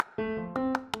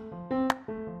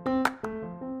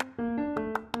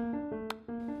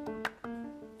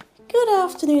Good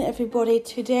afternoon, everybody.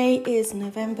 Today is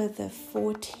November the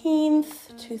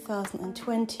 14th,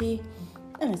 2020,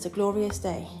 and it's a glorious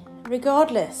day,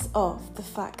 regardless of the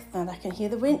fact that I can hear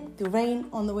the rain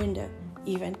on the window,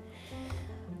 even.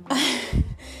 I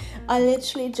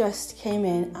literally just came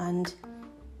in and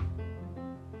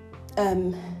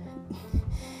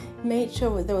made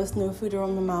sure that there was no food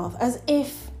around my mouth, as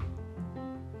if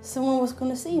someone was going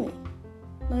to see me.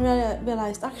 And I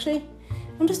realised, actually,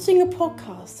 I'm just doing a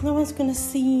podcast. No one's going to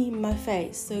see my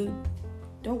face, so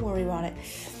don't worry about it.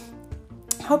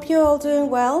 Hope you're all doing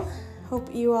well.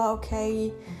 Hope you are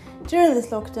okay during this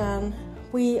lockdown.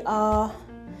 We are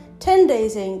 10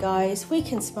 days in, guys. We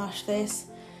can smash this.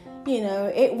 You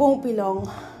know, it won't be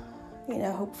long. You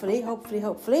know, hopefully.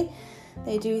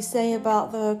 They do say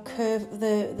about the curve,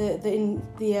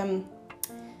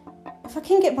 if I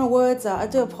can get my words out, I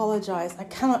do apologise. I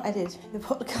cannot edit the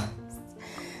podcast.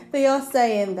 They are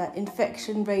saying that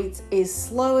infection rate is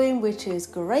slowing, which is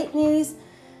great news.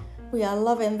 We are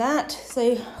loving that.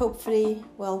 So hopefully,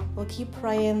 we'll keep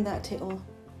praying that it'll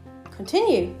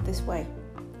continue this way.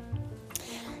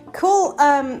 Cool.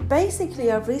 Basically,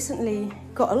 I've recently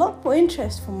got a lot more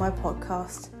interest from my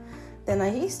podcast than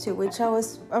I used to, which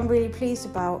I'm really pleased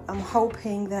about. I'm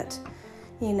hoping that,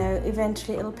 you know,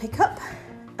 eventually it'll pick up.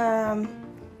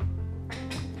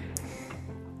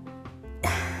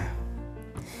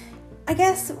 I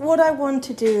guess what I want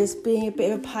to do is being a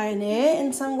bit of a pioneer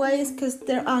in some ways, because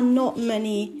there are not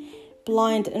many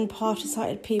blind and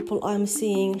partially-sighted people I'm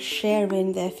seeing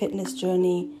sharing their fitness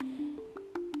journey.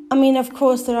 I mean, of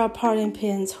course, there are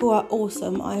Paralympians who are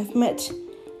awesome. I've met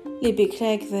Libby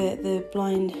Clegg, the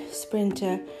blind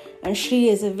sprinter, and she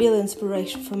is a real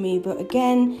inspiration for me. But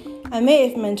again, I may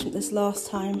have mentioned this last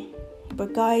time,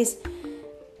 but guys,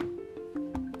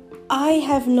 I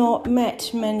have not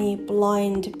met many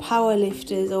blind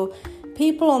powerlifters or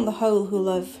people on the whole who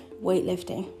love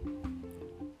weightlifting.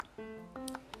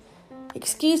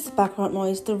 Excuse the background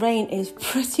noise, the rain is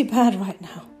pretty bad right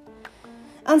now.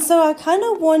 And so I kind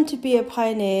of want to be a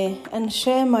pioneer and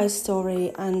share my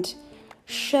story and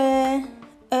share,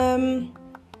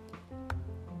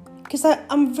 because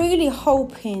I'm really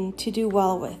hoping to do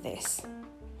well with this.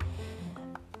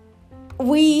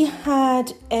 We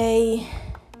had a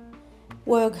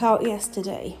workout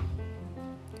yesterday,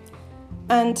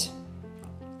 and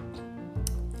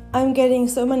I'm getting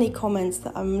so many comments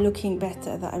that I'm looking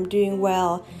better, that I'm doing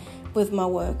well with my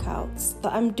workouts,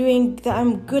 that I'm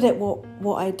good at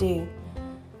what I do.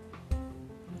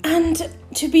 And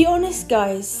to be honest,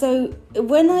 guys, so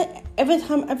every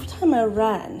time I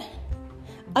ran,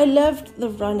 I loved the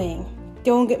running,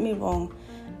 don't get me wrong,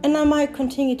 and I might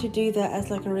continue to do that as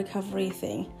like a recovery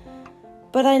thing.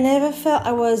 But I never felt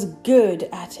I was good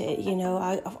at it, you know.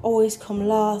 I've always come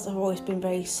last, I've always been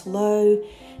very slow,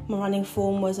 my running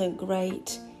form wasn't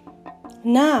great.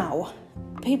 Now,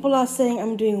 people are saying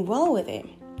I'm doing well with it.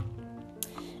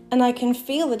 And I can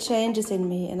feel the changes in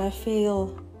me, and I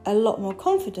feel a lot more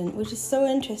confident, which is so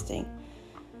interesting.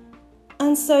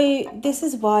 And so this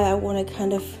is why I want to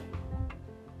kind of,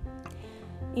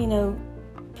 you know,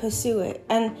 pursue it.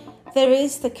 And there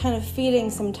is the kind of feeling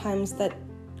sometimes that,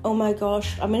 oh my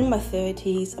gosh, I'm in my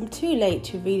 30s, I'm too late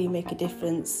to really make a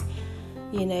difference,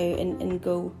 you know, and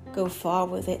go far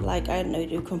with it, like, I don't know,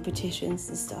 do competitions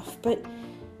and stuff. But,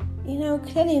 you know,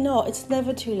 clearly not. It's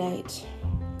never too late.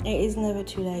 It is never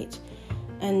too late.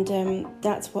 And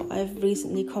that's what I've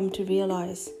recently come to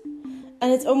realise.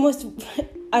 And it's almost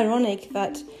ironic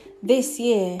that this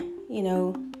year, you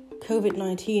know,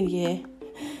 COVID-19 year,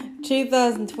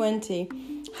 2020,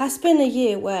 has been a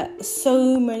year where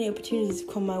so many opportunities have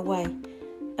come my way,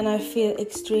 and I feel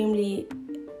extremely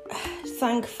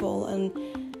thankful and,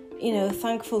 you know,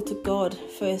 thankful to God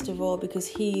first of all, because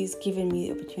He's given me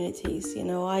the opportunities. You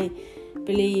know, I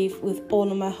believe with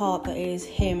all of my heart that it is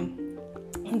Him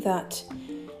that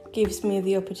gives me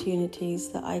the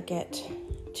opportunities that I get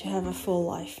to have a full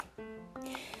life.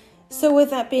 So with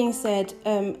that being said,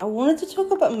 I wanted to talk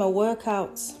about my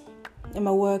workouts and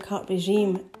my workout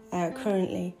regime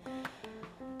currently,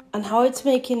 and how it's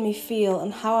making me feel,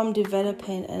 and how I'm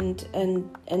developing, and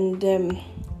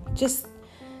just,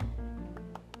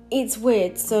 it's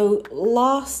weird. So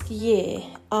last year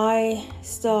I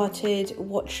started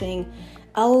watching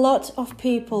a lot of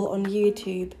people on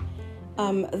YouTube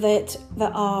that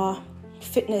are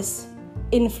fitness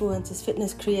influencers,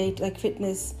 fitness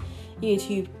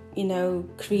YouTube, you know,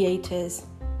 creators,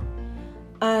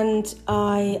 and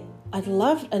I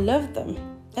loved them.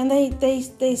 And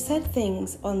they said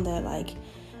things on there like,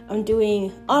 I'm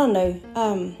doing, I don't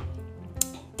know,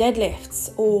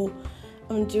 deadlifts, or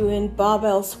I'm doing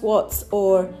barbell squats,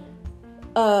 or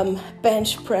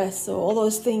bench press or all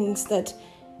those things that,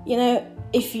 you know,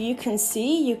 if you can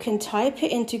see, you can type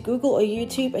it into Google or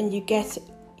YouTube and you get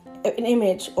an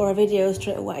image or a video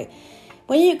straight away.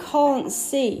 When you can't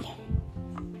see,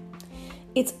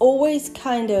 it's always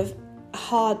kind of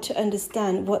hard to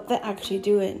understand what they're actually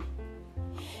doing.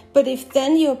 But if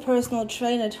then your personal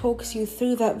trainer talks you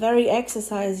through that very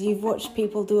exercise you've watched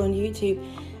people do on YouTube,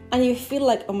 and you feel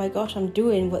like, oh my gosh, I'm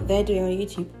doing what they're doing on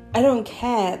YouTube. I don't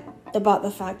care about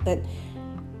the fact that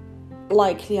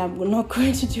likely I'm not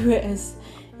going to do it as,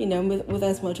 you know, with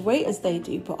as much weight as they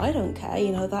do, but I don't care,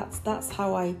 you know, that's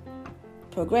how I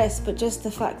progress. But just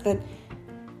the fact that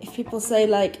if people say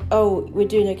like, oh, we're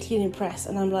doing a clean and press,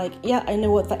 and I'm like, yeah, I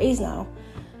know what that is now,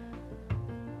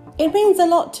 it means a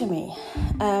lot to me.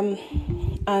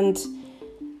 And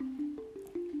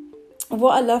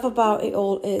what I love about it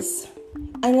all is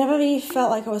I never really felt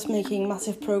like I was making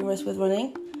massive progress with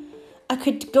running. I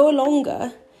could go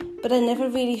longer, but I never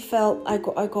really felt I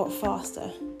got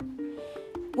faster.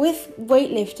 With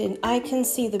weightlifting, I can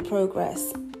see the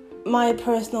progress. My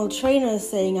personal trainer is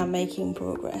saying I'm making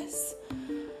progress.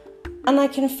 And I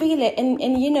can feel it, and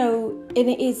you know, and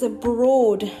it is a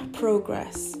broad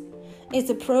progress. It's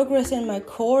a progress in my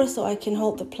core, so I can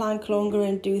hold the plank longer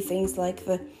and do things like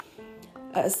the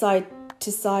side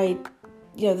to side,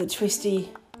 you know, the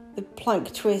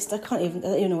plank twist. I don't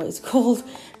even know what it's called.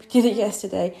 I did it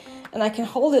yesterday. And I can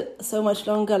hold it so much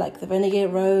longer, like the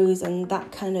renegade rows and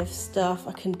that kind of stuff.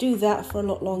 I can do that for a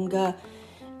lot longer.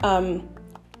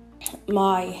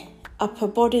 My upper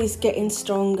body's getting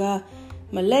stronger.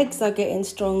 My legs are getting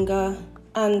stronger.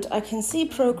 And I can see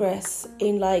progress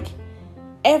in like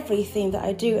everything that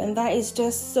I do, and that is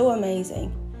just so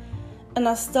amazing. And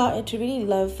I started to really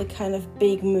love the kind of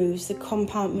big moves, the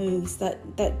compound moves that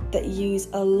use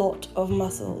a lot of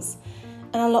muscles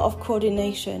and a lot of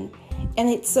coordination. And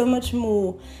it's so much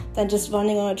more than just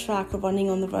running on a track or running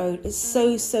on the road. It's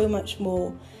so much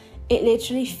more. It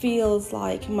literally feels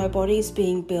like my body is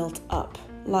being built up,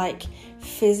 like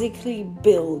physically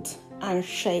built and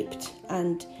shaped,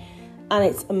 and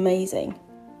it's amazing.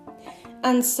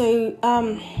 And so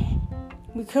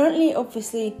we currently,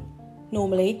 obviously,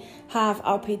 normally have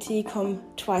our PT come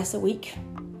twice a week.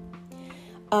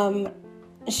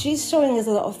 She's showing us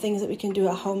a lot of things that we can do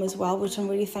at home as well, which I'm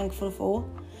really thankful for.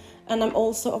 And I'm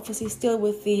also obviously still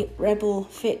with the Rebel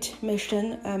Fit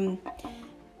mission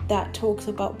that talks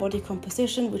about body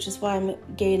composition, which is why I'm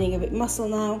gaining a bit muscle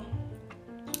now,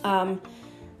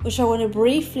 which I want to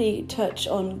briefly touch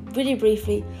on, really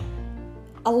briefly.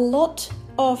 A lot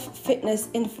of fitness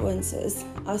influencers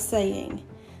are saying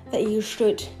that you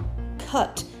should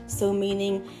cut, so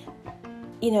meaning,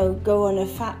 you know, go on a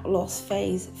fat loss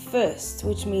phase first,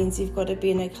 which means you've got to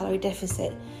be in a calorie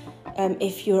deficit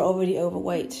if you're already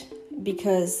overweight,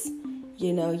 because,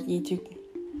 you know, you need to,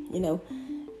 you know,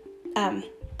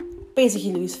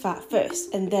 basically lose fat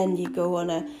first, and then you go on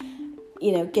a,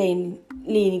 you know,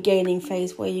 gaining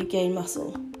phase where you gain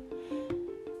muscle.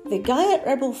 The guy at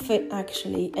Rebel Fit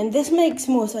actually, and this makes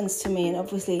more sense to me, and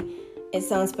obviously it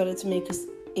sounds better to me because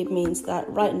it means that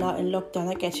right now in lockdown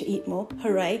I get to eat more,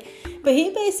 hooray. But he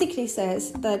basically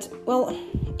says that, well,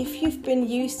 if you've been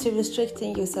used to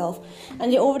restricting yourself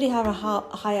and you already have a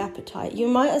high appetite, you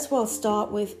might as well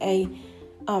start with a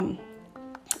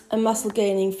muscle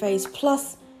gaining phase.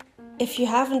 Plus, if you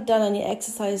haven't done any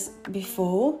exercise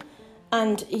before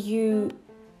and you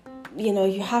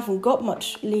haven't got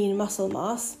much lean muscle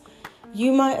mass,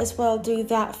 you might as well do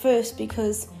that first,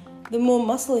 because the more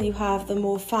muscle you have, the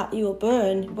more fat you'll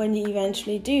burn when you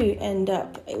eventually do end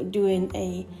up doing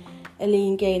a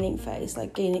lean gaining phase,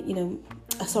 like gaining,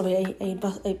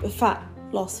 a fat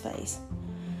loss phase.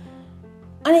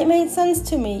 And it made sense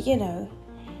to me, you know.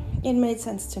 It made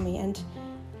sense to me, and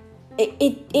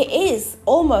it is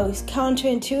almost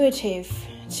counterintuitive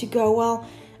to go, well,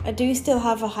 I do still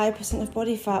have a high percent of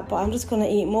body fat, but I'm just going to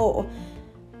eat more.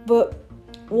 But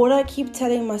what I keep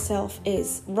telling myself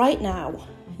is, right now,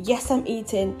 yes, I'm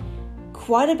eating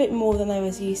quite a bit more than I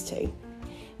was used to,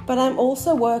 but I'm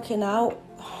also working out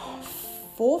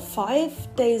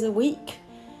 4-5 days a week.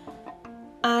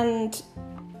 And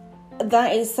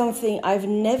that is something I've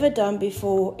never done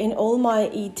before in all my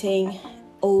eating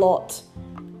a lot.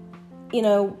 You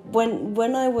know,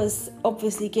 when I was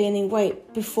obviously gaining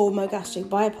weight before my gastric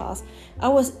bypass, I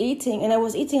was eating a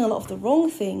lot of the wrong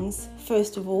things,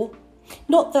 first of all.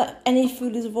 Not that any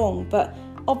food is wrong, but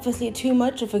obviously too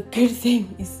much of a good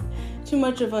thing is too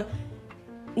much of a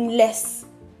less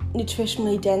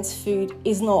nutritionally dense food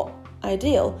is not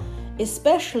ideal,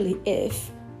 especially if,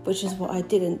 which is what I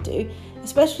didn't do,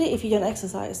 especially if you don't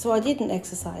exercise. So I didn't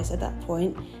exercise at that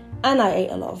point, and I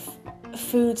ate a lot of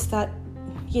foods that,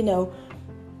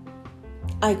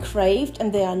 I craved,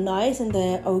 and they are nice and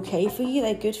they're okay for you,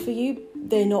 they're good for you,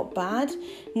 they're not bad.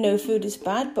 No food is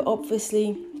bad, but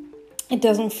obviously it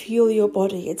doesn't fuel your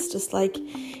body. It's just like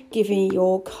giving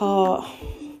your car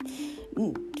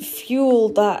fuel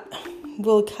that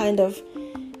will kind of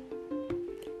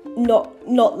not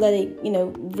let it,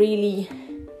 really,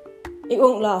 it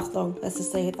won't last long, let's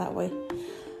just say it that way.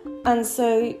 And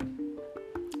so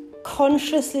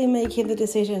consciously making the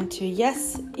decision to,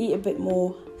 yes, eat a bit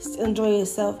more, enjoy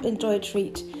yourself, enjoy a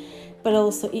treat, but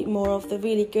also eat more of the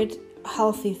really good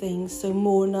healthy things, so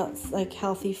more nuts, like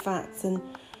healthy fats, and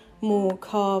more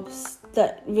carbs,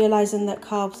 that realizing that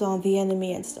carbs aren't the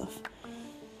enemy and stuff.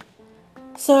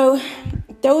 So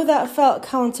though that felt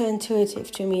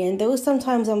counterintuitive to me, and though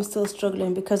sometimes I'm still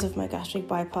struggling because of my gastric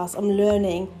bypass, I'm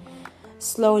learning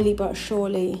slowly but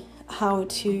surely how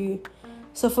to.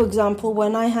 So for example,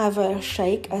 when I have a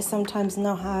shake, I sometimes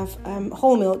now have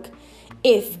whole milk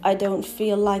if I don't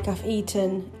feel like I've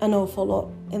eaten an awful lot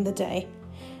in the day.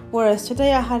 Whereas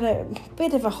today I had a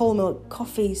bit of a whole milk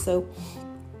coffee, so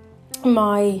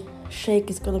my shake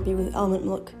is going to be with almond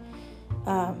milk.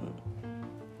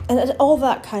 And all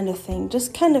that kind of thing.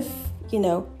 Just kind of,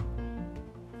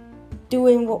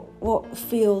 doing what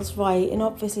feels right, and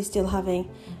obviously still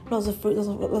having lots of fruit,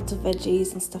 lots of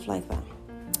veggies and stuff like that.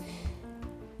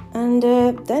 And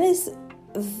that is...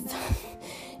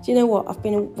 Do you know what? I've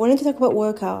been wanting to talk about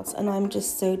workouts, and I'm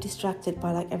just so distracted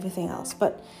by like everything else.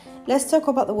 But let's talk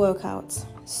about the workouts.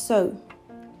 So,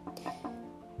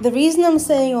 the reason I'm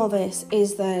saying all this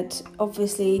is that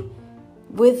obviously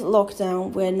with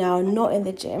lockdown, we're now not in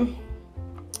the gym,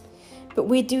 but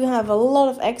we do have a lot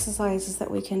of exercises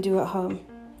that we can do at home.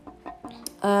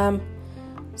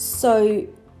 So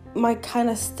my kind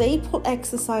of staple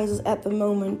exercises at the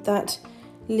moment that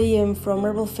Liam from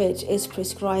Rebel Fit is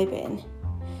prescribing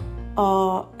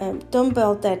are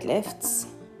dumbbell deadlifts,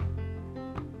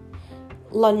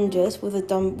 lunges with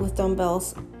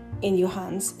dumbbells in your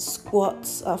hands,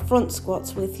 squats, front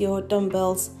squats with your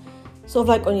dumbbells sort of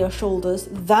like on your shoulders.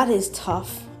 That is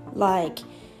tough, like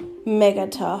mega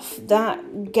tough.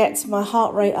 That gets my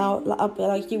heart rate up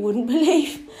like you wouldn't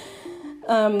believe.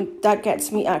 That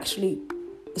gets me actually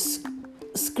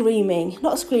screaming.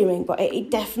 Not screaming, but it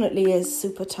definitely is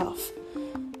super tough.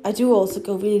 I do also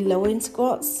go really low in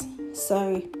squats.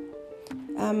 So,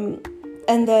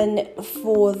 and then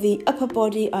for the upper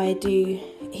body,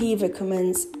 he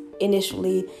recommends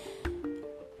initially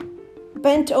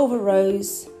bent over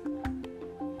rows,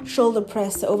 shoulder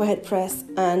press, overhead press,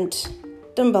 and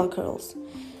dumbbell curls.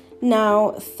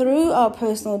 Now, through our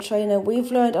personal trainer,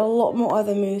 we've learned a lot more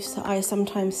other moves that I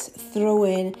sometimes throw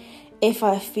in if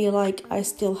I feel like I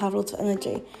still have lots of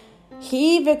energy.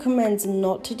 He recommends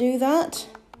not to do that.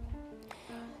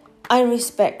 I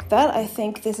respect that. I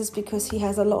think this is because he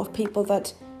has a lot of people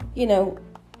that,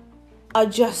 are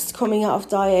just coming out of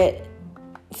diet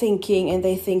thinking, and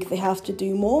they think they have to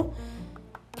do more.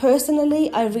 Personally,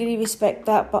 I really respect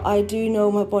that, but I do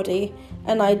know my body,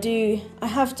 and I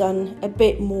have done a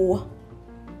bit more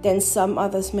than some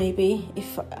others maybe,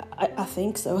 if I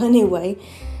think so anyway.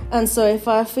 And so if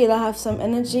I feel I have some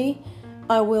energy,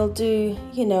 I will do,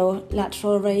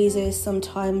 lateral raises,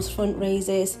 sometimes front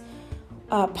raises,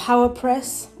 power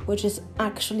press, which is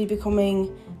actually becoming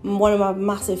one of my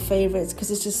massive favorites because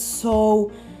it's just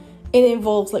it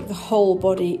involves like the whole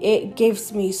body. It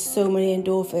gives me so many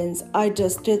endorphins. I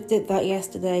just did that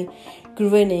yesterday,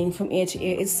 grinning from ear to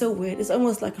ear. It's so weird. It's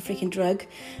almost like a freaking drug.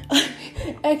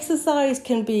 Exercise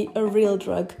can be a real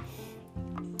drug,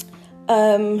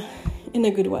 in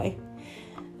a good way.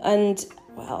 And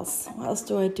what else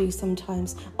do I do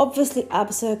sometimes? Obviously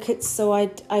ab circuits. So I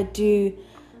do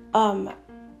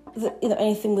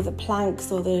anything with the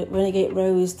planks or the renegade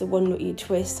rows, the one that you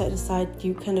twist side to side.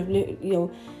 You kind of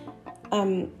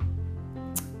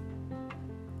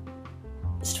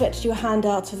stretch your hand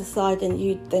out to the side, and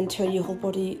you then turn your whole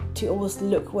body to almost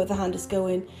look where the hand is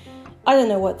going. I don't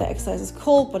know what the exercise is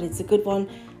called, but it's a good one.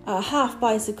 Half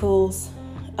bicycles,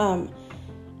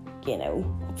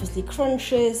 obviously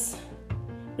crunches,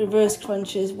 reverse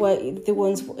crunches, where the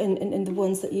ones and the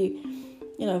ones that you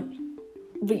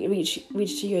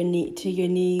reach to your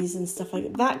knees and stuff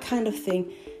like that kind of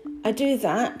thing. I do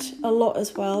that a lot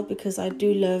as well because I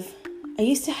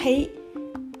used to hate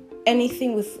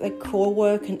anything with like core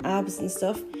work and abs and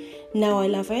stuff. Now I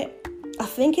love it. I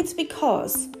think it's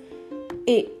because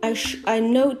I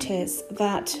notice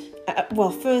that,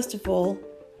 first of all,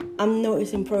 I'm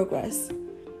noticing progress.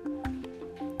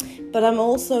 But I'm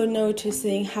also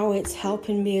noticing how it's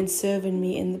helping me and serving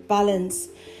me in the balance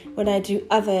when I do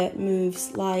other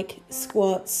moves like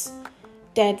squats,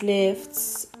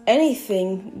 deadlifts,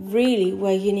 anything really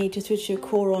where you need to switch your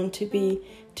core on to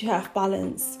have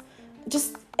balance.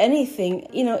 Just anything,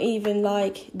 even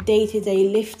like day-to-day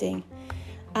lifting.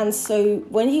 And so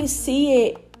when you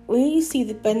see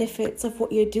the benefits of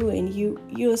what you're doing,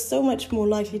 you're so much more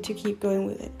likely to keep going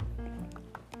with it.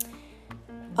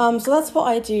 So that's what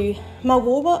I do. My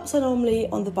warm-ups are normally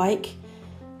on the bike.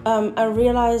 I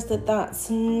realized that that's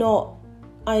not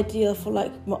ideal for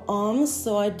like my arms,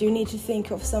 so I do need to think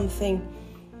of something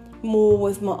more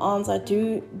with my arms. I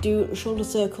do shoulder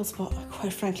circles, but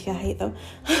quite frankly I hate them.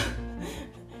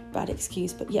 Bad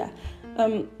excuse, but yeah.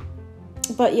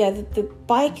 The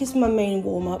bike is my main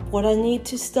warm-up. What I need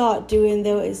to start doing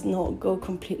though is not go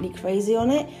completely crazy on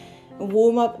it. A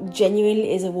warm-up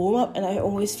genuinely is a warm-up, and I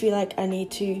always feel like I need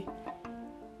to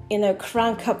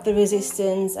crank up the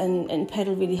resistance and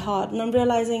pedal really hard. And I'm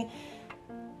realizing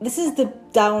this is the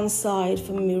downside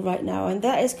for me right now, and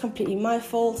that is completely my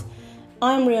fault.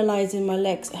 I'm realizing my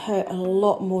legs hurt a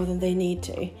lot more than they need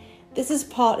to. This is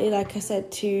partly, like I said,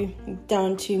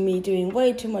 down to me doing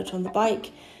way too much on the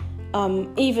bike.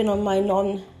 Even on my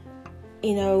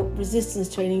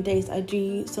resistance training days, I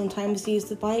do sometimes use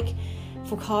the bike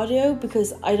for cardio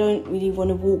because I don't really want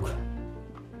to walk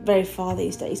very far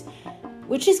these days,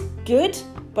 which is good,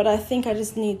 but I think I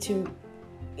just need to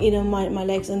mind my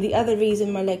legs. And the other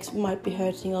reason my legs might be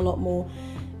hurting a lot more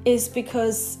is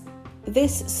because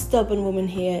this stubborn woman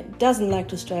here doesn't like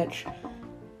to stretch.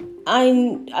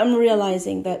 I'm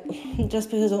realizing that just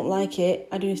because I don't like it,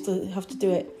 I do still have to do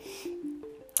it.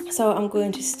 So I'm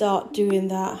going to start doing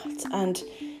that, and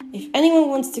if anyone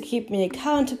wants to keep me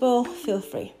accountable, feel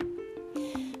free.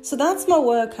 So that's my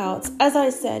workouts. As I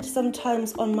said,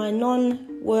 sometimes on my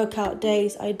non-workout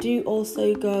days, I do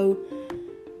also go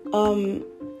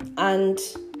and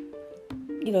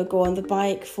go on the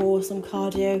bike for some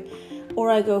cardio, or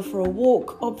I go for a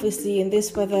walk. Obviously in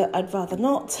this weather I'd rather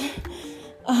not.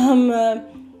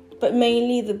 But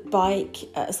mainly the bike.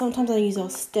 Sometimes I use our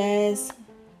stairs,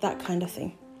 that kind of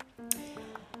thing.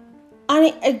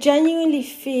 And I genuinely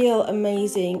feel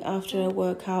amazing after a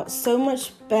workout, so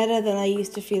much better than I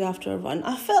used to feel after a run.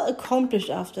 I felt accomplished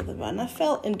after the run. I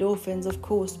felt endorphins, of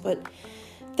course, but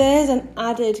there's an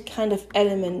added kind of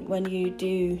element when you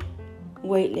do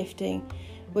weightlifting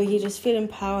where you just feel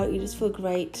empowered, you just feel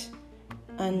great,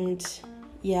 and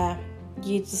yeah,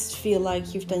 you just feel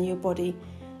like you've done your body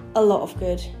a lot of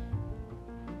good.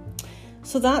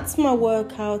 So that's my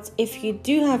workout. If you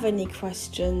do have any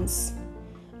questions,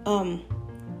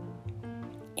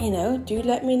 do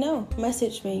let me know,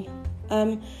 message me.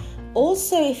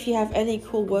 Also, if you have any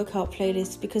cool workout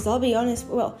playlists, because I'll be honest,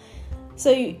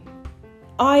 so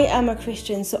I am a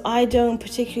Christian, so I don't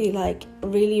particularly like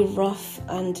really rough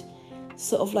and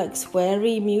sort of like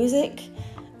sweary music.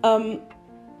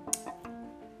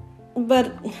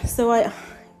 But so I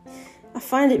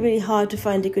find it really hard to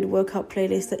find a good workout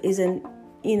playlist that isn't,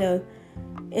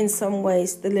 in some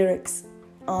ways the lyrics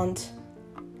aren't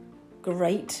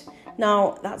great.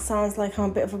 Now that sounds like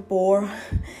I'm a bit of a bore.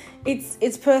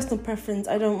 It's personal preference.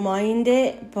 I don't mind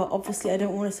it, but obviously I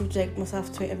don't want to subject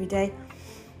myself to it every day.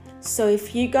 So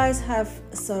if you guys have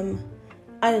some,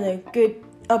 good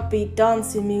upbeat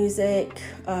dancing music,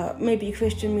 maybe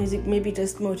Christian music, maybe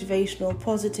just motivational,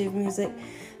 positive music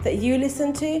that you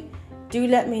listen to, do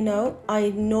let me know. I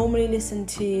normally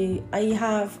I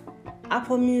have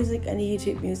Apple Music and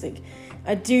YouTube Music.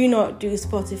 I do not do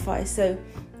Spotify, so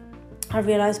I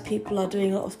realize people are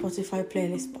doing a lot of Spotify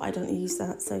playlists, but I don't use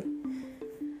that, so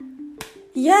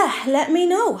yeah, let me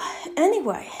know.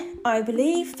 Anyway, I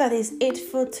believe that is it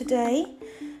for today.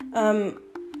 I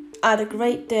had a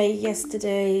great day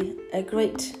yesterday, a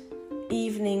great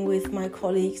evening with my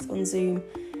colleagues on Zoom.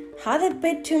 Had a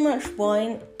bit too much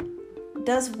wine.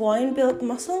 Does wine build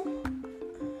muscle?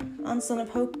 Answer on a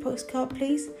postcard,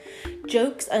 please.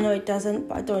 Jokes, I know it doesn't,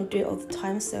 but I don't do it all the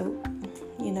time, so,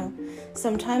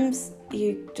 sometimes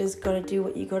you just gotta do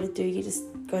what you gotta do. You just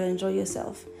gotta enjoy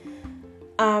yourself.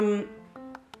 I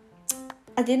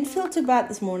didn't feel too bad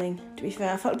this morning, to be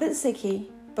fair. I felt a bit sicky,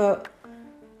 but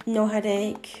no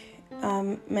headache,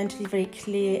 mentally very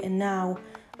clear, and now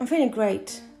I'm feeling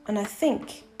great. And I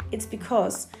think it's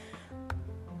because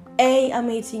A, I'm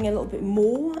eating a little bit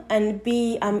more, and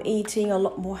B, I'm eating a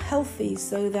lot more healthy,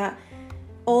 so that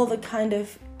all the kind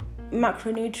of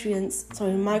micronutrients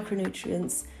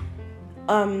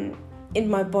in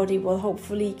my body will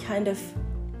hopefully kind of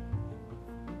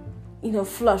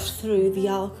flush through the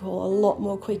alcohol a lot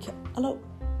more quickly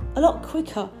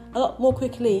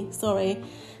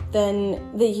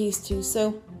than they used to.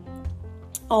 So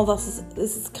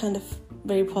this is kind of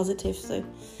very positive. So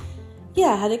yeah,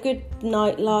 I had a good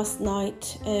night last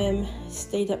night.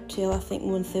 Stayed up till I think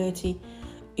 1:30.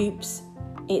 Oops,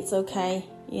 it's okay.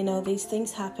 You know, these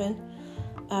things happen.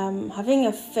 Having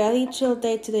a fairly chill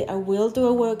day today. I will do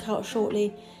a workout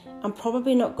shortly. I'm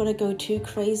probably not going to go too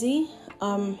crazy.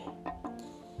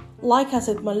 Like I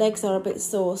said, my legs are a bit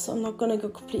sore, so I'm not going to go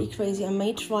completely crazy. I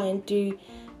may try and do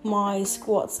my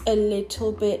squats a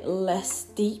little bit less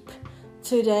deep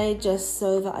today, just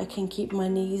so that I can keep my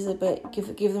knees a bit, give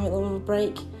them a little bit of a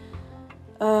break.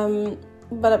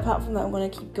 But apart from that, I'm going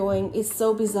to keep going. It's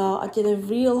so bizarre. I did a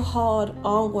real hard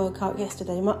arm workout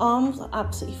yesterday. My arms are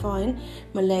absolutely fine.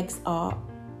 My legs are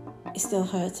still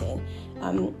hurting.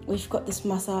 We've got this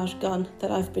massage gun that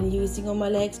I've been using on my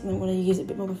legs, and I'm going to use it a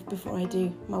bit more before I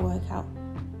do my workout.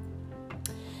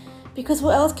 Because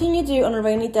what else can you do on a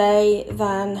rainy day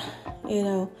than, you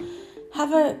know,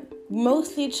 have a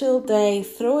mostly chill day,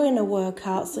 throw in a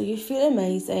workout so you feel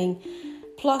amazing.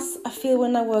 Plus, I feel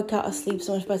when I work out, I sleep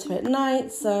so much better at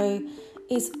night. So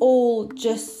it's all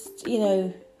just, you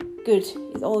know, good.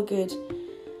 It's all good.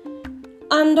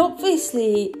 And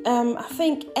obviously, I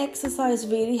think exercise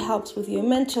really helps with your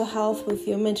mental health, with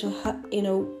your mental,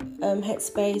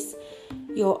 headspace,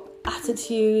 your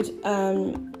attitude.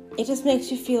 It just makes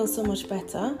you feel so much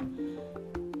better.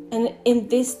 And in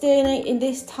this day and age, in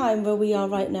this time where we are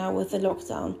right now with the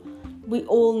lockdown, we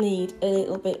all need a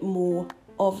little bit more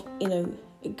of, you know,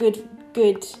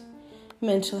 good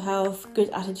mental health, good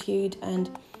attitude. And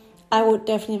I would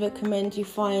definitely recommend you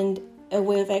find a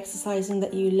way of exercising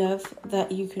that you love,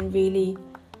 that you can really,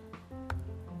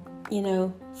 you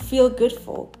know, feel good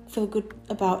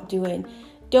about doing.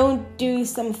 Don't do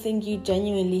something you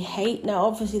genuinely hate. Now,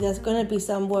 obviously, there's going to be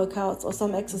some workouts or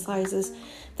some exercises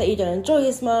that you don't enjoy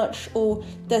as much, or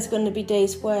there's going to be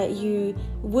days where you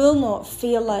will not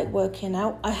feel like working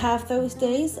out. I have those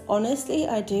days, honestly,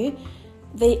 I do.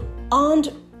 They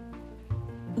aren't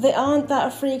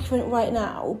that frequent right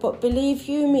now, but believe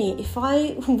you me, if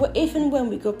and when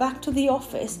we go back to the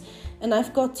office and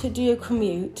I've got to do a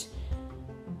commute,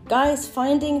 guys,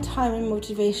 finding time and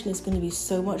motivation is going to be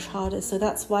so much harder. So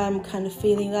that's why I'm kind of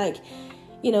feeling like,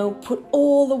 you know, put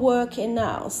all the work in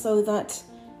now so that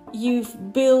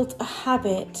you've built a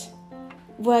habit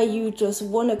where you just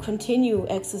want to continue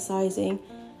exercising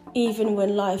even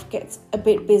when life gets a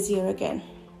bit busier again.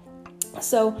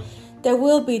 So there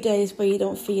will be days where you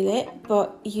don't feel it,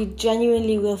 but you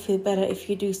genuinely will feel better if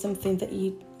you do something that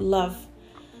you love.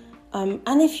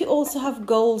 And if you also have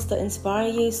goals that inspire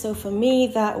you. So for me,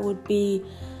 that would be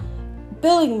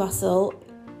building muscle,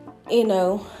 you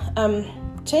know,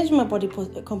 changing my body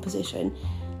composition.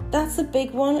 That's a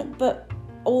big one, but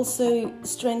also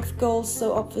strength goals.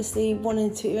 So obviously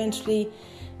wanting to eventually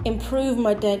improve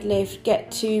my deadlift,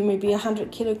 get to maybe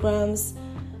 100 kilograms,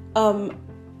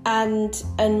 and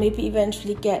maybe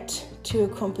eventually get to a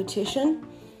competition.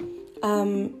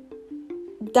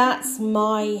 That's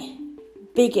my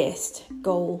biggest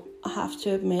goal, I have to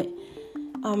admit.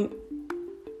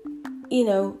 You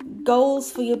know,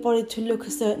 goals for your body to look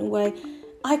a certain way,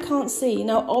 I can't see.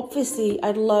 Now, obviously,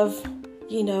 I'd love,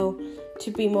 you know,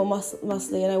 to be more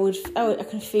muscly, and I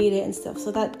can feel it and stuff.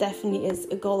 So that definitely is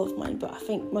a goal of mine. But I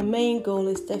think my main goal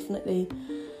is definitely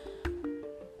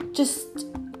just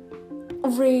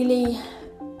really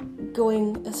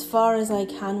going as far as I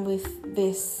can with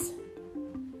this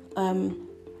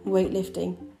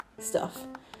weightlifting stuff.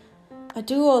 I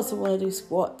do also want to do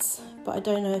squats, but I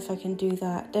don't know if I can do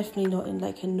that. Definitely not in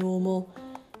like a normal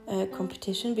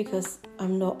competition, because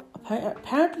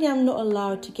apparently I'm not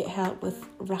allowed to get help with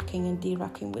racking and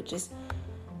de-racking, which is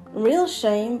a real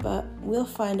shame, but we'll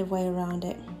find a way around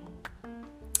it.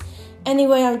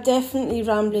 Anyway, I'm definitely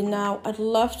rambling now. I'd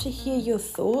love to hear your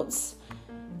thoughts.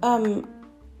 And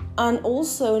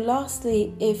also,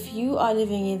 lastly, if you are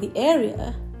living in the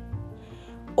area,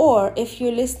 or if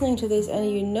you're listening to this and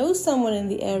you know someone in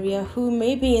the area who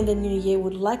maybe in the new year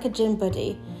would like a gym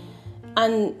buddy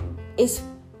and is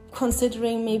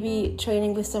considering maybe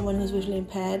training with someone who's visually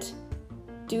impaired,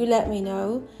 do let me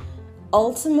know.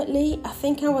 Ultimately, I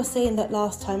think I was saying that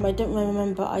last time, I don't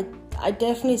remember. I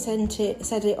definitely said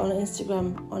it on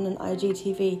Instagram, on an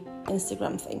IGTV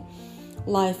Instagram thing.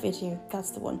 Live video,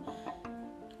 that's the one.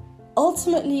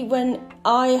 Ultimately, when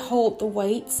I hold the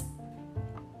weights,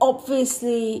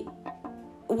 obviously,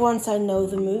 once I know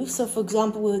the move, so for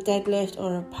example with a deadlift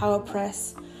or a power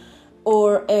press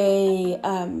or a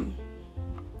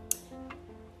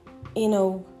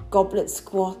goblet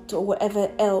squat or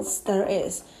whatever else there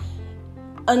is,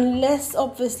 unless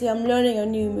obviously I'm learning a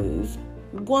new move,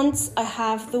 once I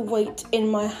have the weight in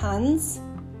my hands,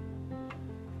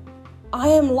 I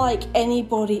am like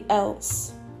anybody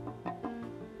else.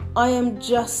 I am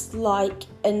just like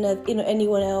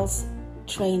anyone else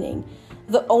training.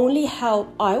 The only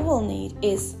help I will need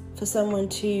is for someone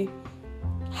to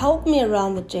help me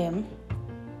around the gym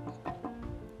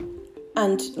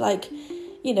and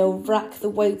rack the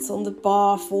weights on the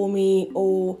bar for me,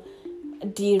 or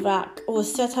de-rack, or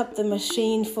set up the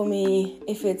machine for me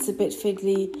if it's a bit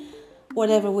fiddly,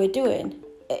 whatever we're doing.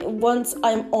 Once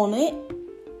I'm on it,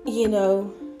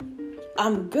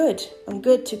 I'm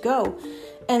good to go.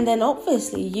 And then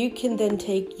obviously you can then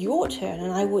take your turn,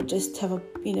 and I would just have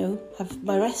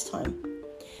my rest time.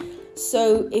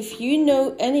 So if you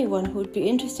know anyone who would be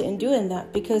interested in doing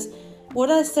that, because what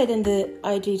I said in the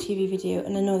IGTV video,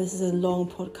 and I know this is a long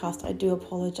podcast, I do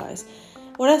apologize.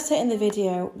 What I said in the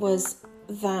video was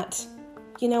that,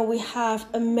 we have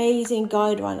amazing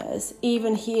guide runners,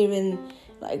 even here in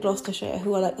Gloucestershire,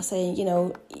 who are saying,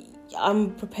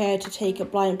 I'm prepared to take a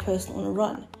blind person on a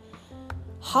run.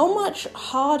 How much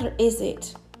harder is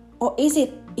it? Or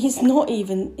it's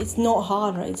not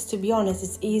harder. It's, to be honest,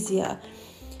 it's easier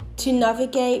to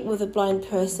navigate with a blind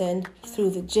person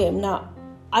through the gym. Now,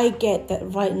 I get that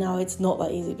right now it's not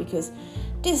that easy because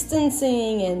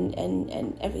distancing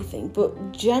and everything.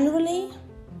 But generally,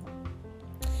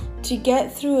 to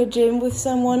get through a gym with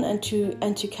someone and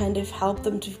to kind of help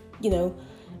them to,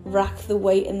 rack the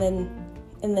weight and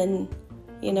then,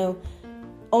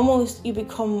 almost you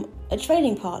become a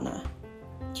training partner.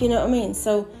 Do you know what I mean?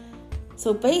 So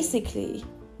basically,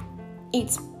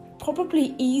 it's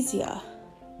probably easier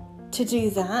to do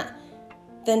that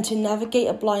than to navigate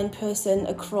a blind person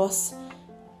across,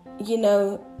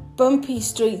 bumpy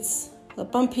streets,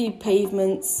 bumpy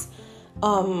pavements,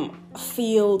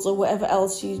 fields, or whatever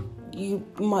else you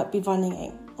might be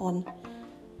running on.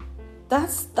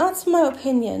 That's my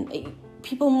opinion.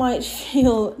 People might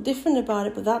feel different about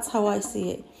it, but that's how I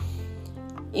see it.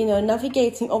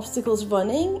 Navigating obstacles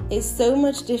running is so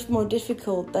much more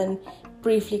difficult than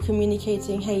briefly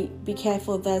communicating, hey, be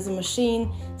careful, there's a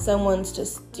machine, someone's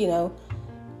just,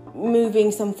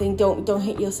 moving something, don't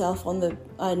hit yourself on the,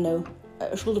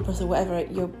 a shoulder press or whatever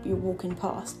you're walking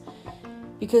past.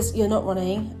 Because you're not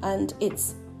running and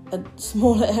it's a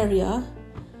smaller area,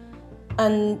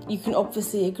 and you can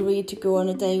obviously agree to go on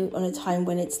a time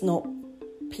when it's not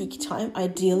peak time,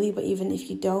 ideally, but even if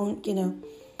you don't,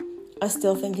 I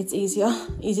still think it's easier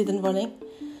than running.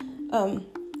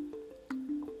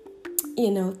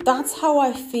 That's how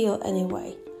I feel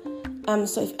anyway.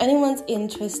 So if anyone's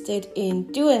interested in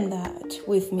doing that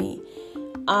with me,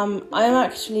 I'm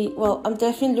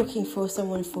definitely looking for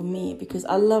someone for me, because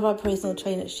I love our personal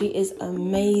trainer. She is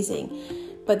amazing.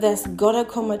 But there's gotta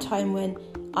come a time when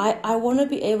I want to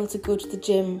be able to go to the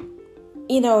gym,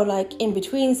 in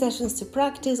between sessions to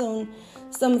practice on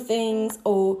some things,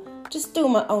 or just do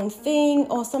my own thing,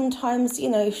 or sometimes,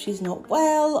 if she's not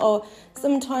well, or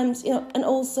sometimes, and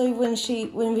also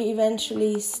when we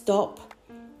eventually stop,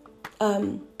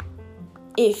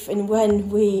 if and when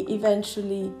we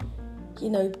eventually,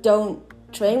 don't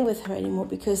train with her anymore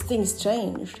because things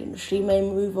change. She may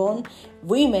move on,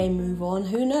 we may move on,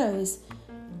 who knows?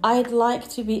 I'd like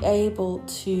to be able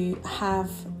to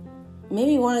have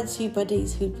maybe one or two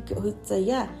buddies who'd say,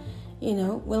 yeah,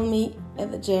 we'll meet at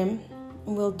the gym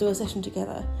and we'll do a session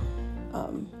together.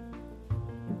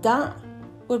 That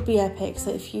would be epic.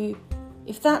 So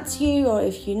if that's you, or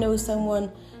if you know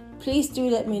someone, please do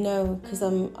let me know, because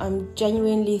I'm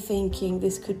genuinely thinking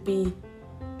this could be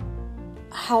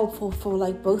helpful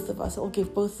for both of us. It'll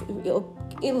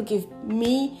give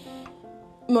me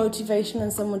motivation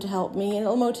and someone to help me, and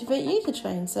it'll motivate you to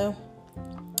train. So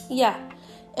yeah,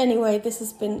 anyway, this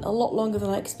has been a lot longer than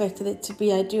I expected it to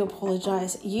be. I do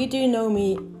apologize. You do know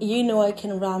me, I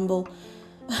can ramble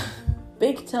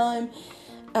big time,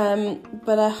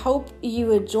 but I hope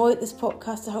you enjoyed this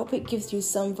podcast. I hope it gives you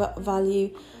some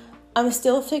value. I'm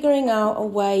still figuring out a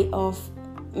way of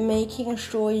making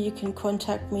sure you can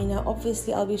contact me. Now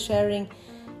obviously I'll be sharing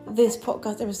this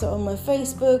podcast episode on my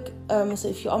Facebook, so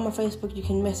if you're on my Facebook you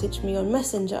can message me on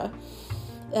Messenger.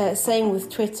 Same with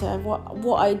Twitter.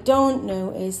 What I don't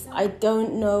know is, I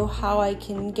don't know how I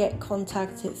can get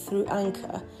contacted through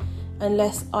Anchor,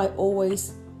 unless I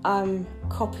always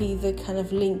copy the kind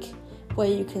of link where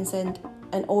you can send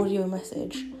an audio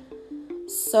message.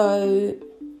 So,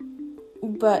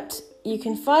 but you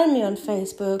can find me on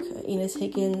Facebook, Ines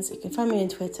Higgins. You can find me on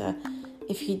Twitter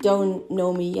if you don't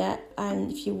know me yet,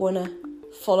 and if you want to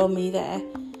follow me there,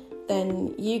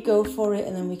 then you go for it,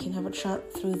 and then we can have a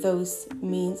chat through those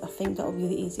means. I think that will be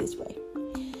the easiest way.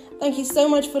 Thank you so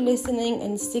much for listening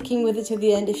and sticking with it to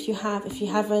the end. If you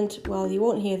haven't, well, you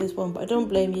won't hear this one, but I don't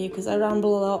blame you because I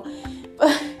ramble a lot.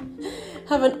 But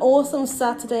Have an awesome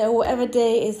Saturday or whatever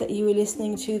day it is that you are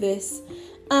listening to this,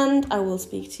 and I will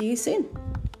speak to you soon.